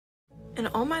In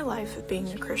all my life of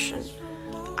being a Christian,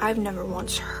 I've never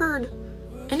once heard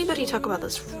anybody talk about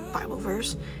this Bible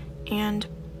verse, and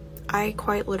I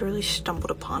quite literally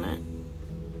stumbled upon it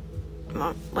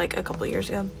like a couple years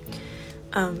ago.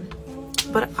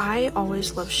 But I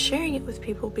always love sharing it with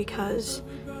people because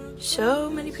so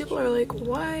many people are like,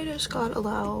 why does God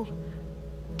allow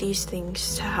these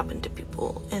things to happen to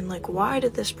people? And like, why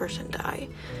did this person die?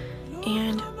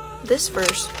 And this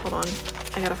verse, hold on,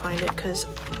 I gotta find it because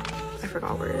I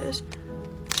forgot where it is.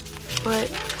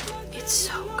 But it's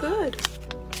so good.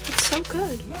 It's so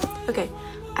good. Okay,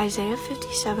 Isaiah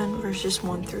 57 verses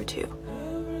 1 through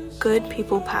 2. Good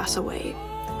people pass away.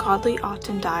 Godly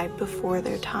often die before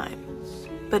their time.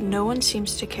 But no one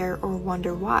seems to care or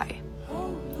wonder why.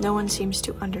 No one seems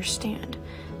to understand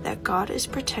that God is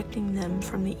protecting them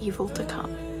from the evil to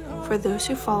come. For those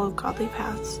who follow godly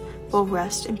paths will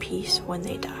rest in peace when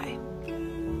they die.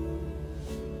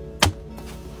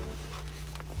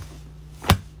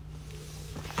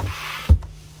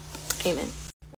 Amen.